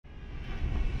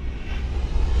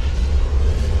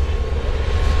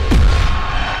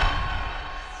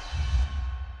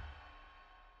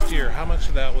much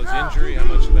of that was injury? How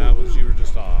much of that was you were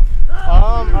just off?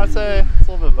 I'd say it's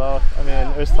a little bit of both. I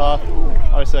mean, it was tough.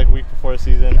 Obviously, like a week before the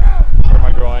season, hurt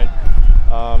my groin.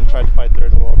 Tried to fight through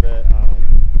it a little bit.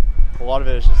 A lot of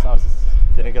it is just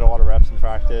didn't get a lot of reps in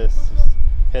practice. Just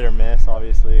hit or miss,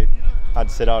 obviously. Had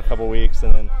to sit out a couple weeks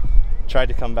and then tried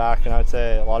to come back. And I would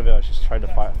say a lot of it I was just trying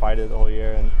to fight it the whole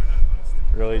year and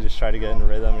really just try to get in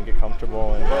rhythm and get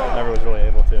comfortable, and never was really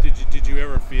able to. Did you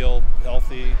ever feel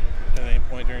healthy at any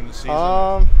point during the season?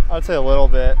 I would say a little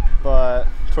bit, but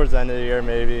towards the end of the year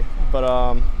maybe. But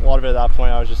a lot of it at that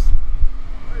point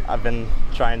I've been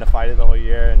trying to fight it the whole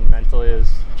year, and mentally it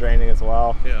was draining as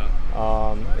well. Yeah.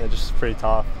 It's just pretty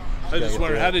tough. I just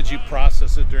wondered, how did you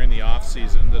process it during the off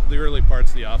season? The early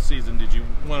parts of the off season, did you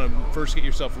want to first get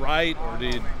yourself right,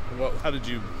 or how did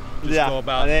you just go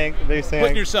about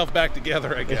putting yourself back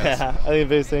together, I guess? Yeah, I think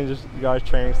the biggest thing is just got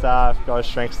training staff, got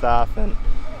strength staff, and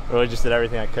really just did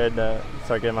everything I could to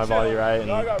start getting my body right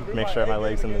and make sure my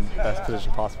legs in the best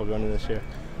position possible going into this year.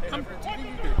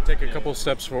 Take a couple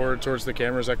steps forward towards the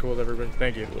camera. Is that cool with everybody?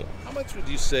 Thank you. How much would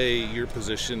you say your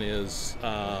position is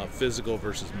physical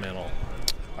versus mental?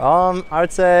 I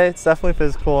would say it's definitely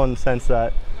physical in the sense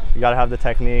that you got to have the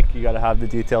technique, you got to have the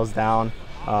details down.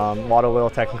 A lot of little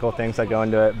technical things that go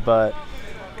into it, but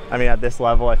I mean, at this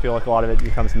level, I feel like a lot of it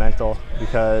becomes mental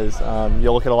because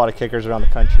you'll look at a lot of kickers around the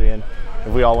country, and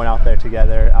if we all went out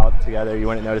together, you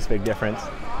wouldn't notice a big difference.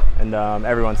 And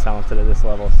everyone's talented at this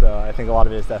level, so I think a lot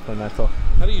of it is definitely mental.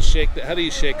 How do you shake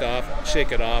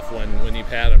it off when you've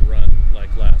had a run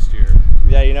like last year?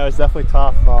 Yeah, it's definitely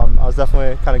tough. I was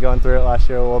definitely kind of going through it last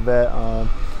year a little bit.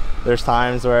 There's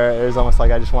times where it was almost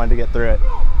like I just wanted to get through it,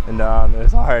 and it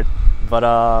was hard. But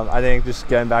I think just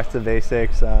getting back to the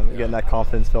basics, getting that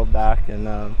confidence built back,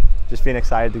 and just being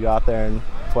excited to go out there and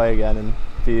play again and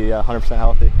be 100%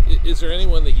 healthy. Is there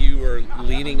anyone that you are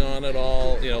leaning on at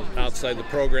all, outside the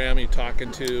program you're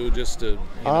talking to, just to,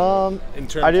 in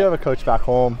terms I do have a coach back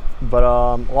home, but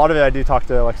a lot of it I do talk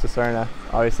to Alexis Serna.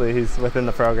 Obviously, he's within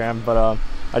the program, but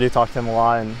I do talk to him a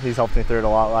lot, and he's helped me through it a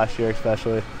lot last year,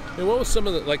 especially. And what was some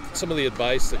of the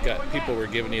advice that people were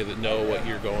giving you that know what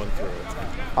you're going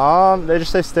through? They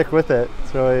just say stick with it.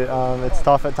 It's really it's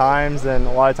tough at times, and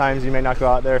a lot of times you may not go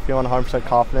out there feeling 100%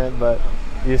 confident, but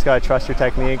you just got to trust your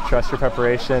technique, trust your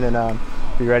preparation, and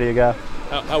be ready to go.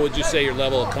 How would you say your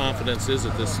level of confidence is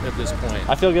at this point?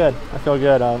 I feel good.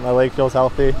 My leg feels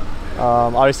healthy.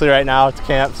 Obviously right now it's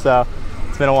camp, so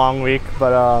it's been a long week,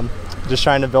 but just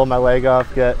trying to build my leg up,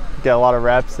 get a lot of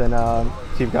reps, and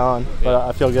keep going. But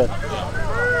I feel good.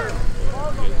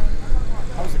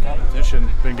 How's the competition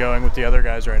been going with the other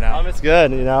guys right now? It's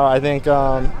good. I think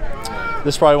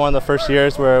this is probably one of the first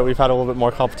years where we've had a little bit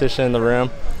more competition in the room.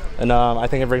 And I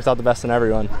think it brings out the best in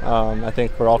everyone. I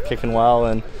think we're all kicking well,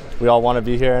 and we all want to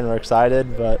be here, and we're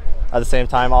excited. But at the same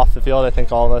time, off the field, I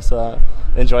think all of us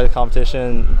enjoy the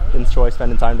competition and enjoy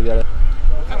spending time together.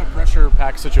 What kind of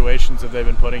pressure-packed situations have they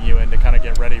been putting you in to kind of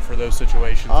get ready for those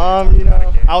situations?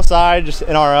 Outside, just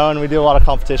in our own, we do a lot of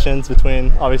competitions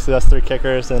between, obviously, us three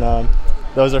kickers, and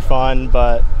those are fun.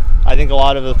 But I think a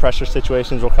lot of the pressure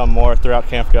situations will come more throughout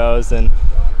camp goes, and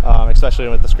especially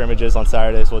with the scrimmages on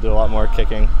Saturdays, we'll do a lot more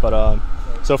kicking. But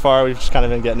so far, we've just kind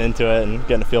of been getting into it and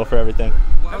getting a feel for everything.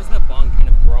 How's that bond kind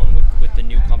of grown with the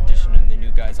new competition and the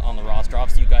new guys on the roster?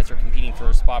 Obviously, you guys are competing for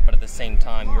a spot, but at the same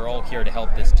time, you're all here to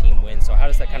help this team win. So how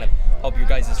does that kind of help your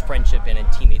guys' friendship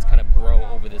and teammates kind of grow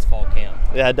over this fall camp?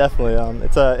 Yeah, definitely.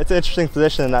 It's an interesting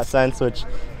position in that sense, which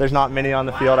there's not many on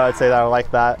the field, I would say, that are like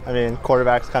that. I mean,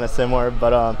 quarterback's kind of similar,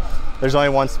 but there's only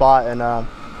one spot, and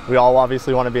we all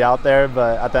obviously want to be out there,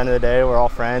 but at the end of the day, we're all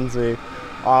friends. We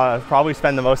probably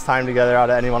spend the most time together out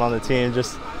of anyone on the team,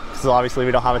 just because obviously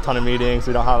we don't have a ton of meetings,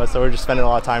 so we're just spending a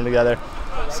lot of time together.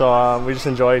 So we just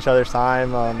enjoy each other's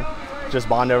time, just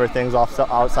bond over things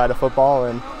outside of football,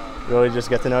 and really just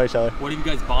get to know each other. What have you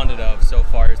guys bonded of so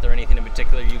far? Is there anything in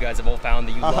particular you guys have all found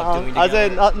that you love doing together? I'd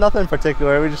say nothing in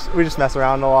particular. We just mess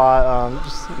around a lot,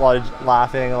 just a lot of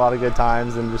laughing, a lot of good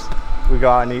times, and just we go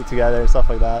out and eat together and stuff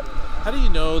like that. How do you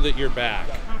know that you're back?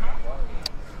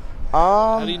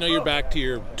 How do you know you're back to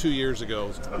your 2 years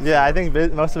ago? Yeah, I think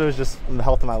most of it was just the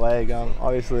health of my leg.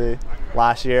 Obviously,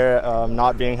 last year,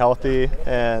 not being healthy,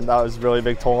 and that was really a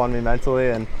big toll on me mentally.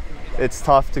 And it's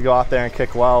tough to go out there and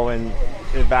kick well when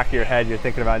in the back of your head you're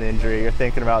thinking about an injury, you're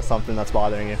thinking about something that's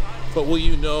bothering you. But will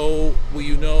you not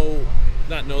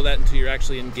know that until you're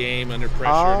actually in game under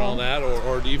pressure and all that,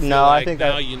 or do you feel you know? I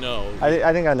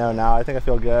think I know now. I think I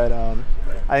feel good.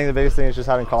 I think the biggest thing is just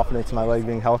having confidence in my leg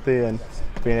being healthy and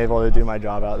being able to do my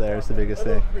job out there is the biggest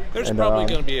thing. There's probably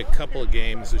going to be a couple of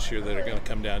games this year that are going to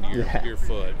come down to your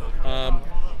foot.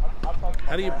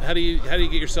 How do you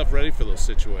get yourself ready for those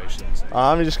situations?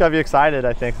 You just gotta be excited,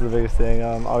 I think, is the biggest thing.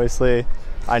 Obviously,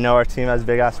 I know our team has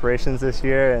big aspirations this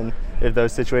year, and if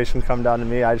those situations come down to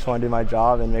me, I just want to do my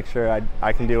job and make sure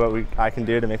I can do what I can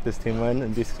do to make this team win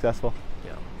and be successful.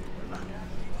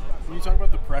 When you talk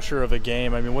about the pressure of a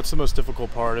game, I mean, what's the most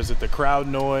difficult part? Is it the crowd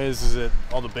noise? Is it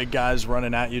all the big guys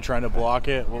running at you trying to block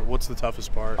it? What's the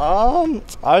toughest part? I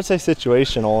would say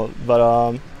situational,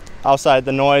 but outside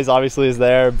the noise obviously is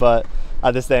there, but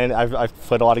at this day I've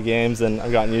played a lot of games and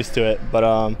I've gotten used to it. But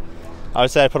I would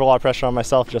say I put a lot of pressure on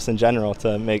myself just in general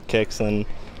to make kicks, and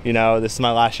this is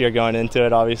my last year going into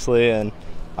it, obviously, and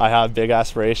I have big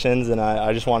aspirations, and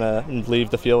I just want to leave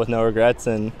the field with no regrets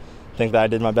and think that I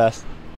did my best.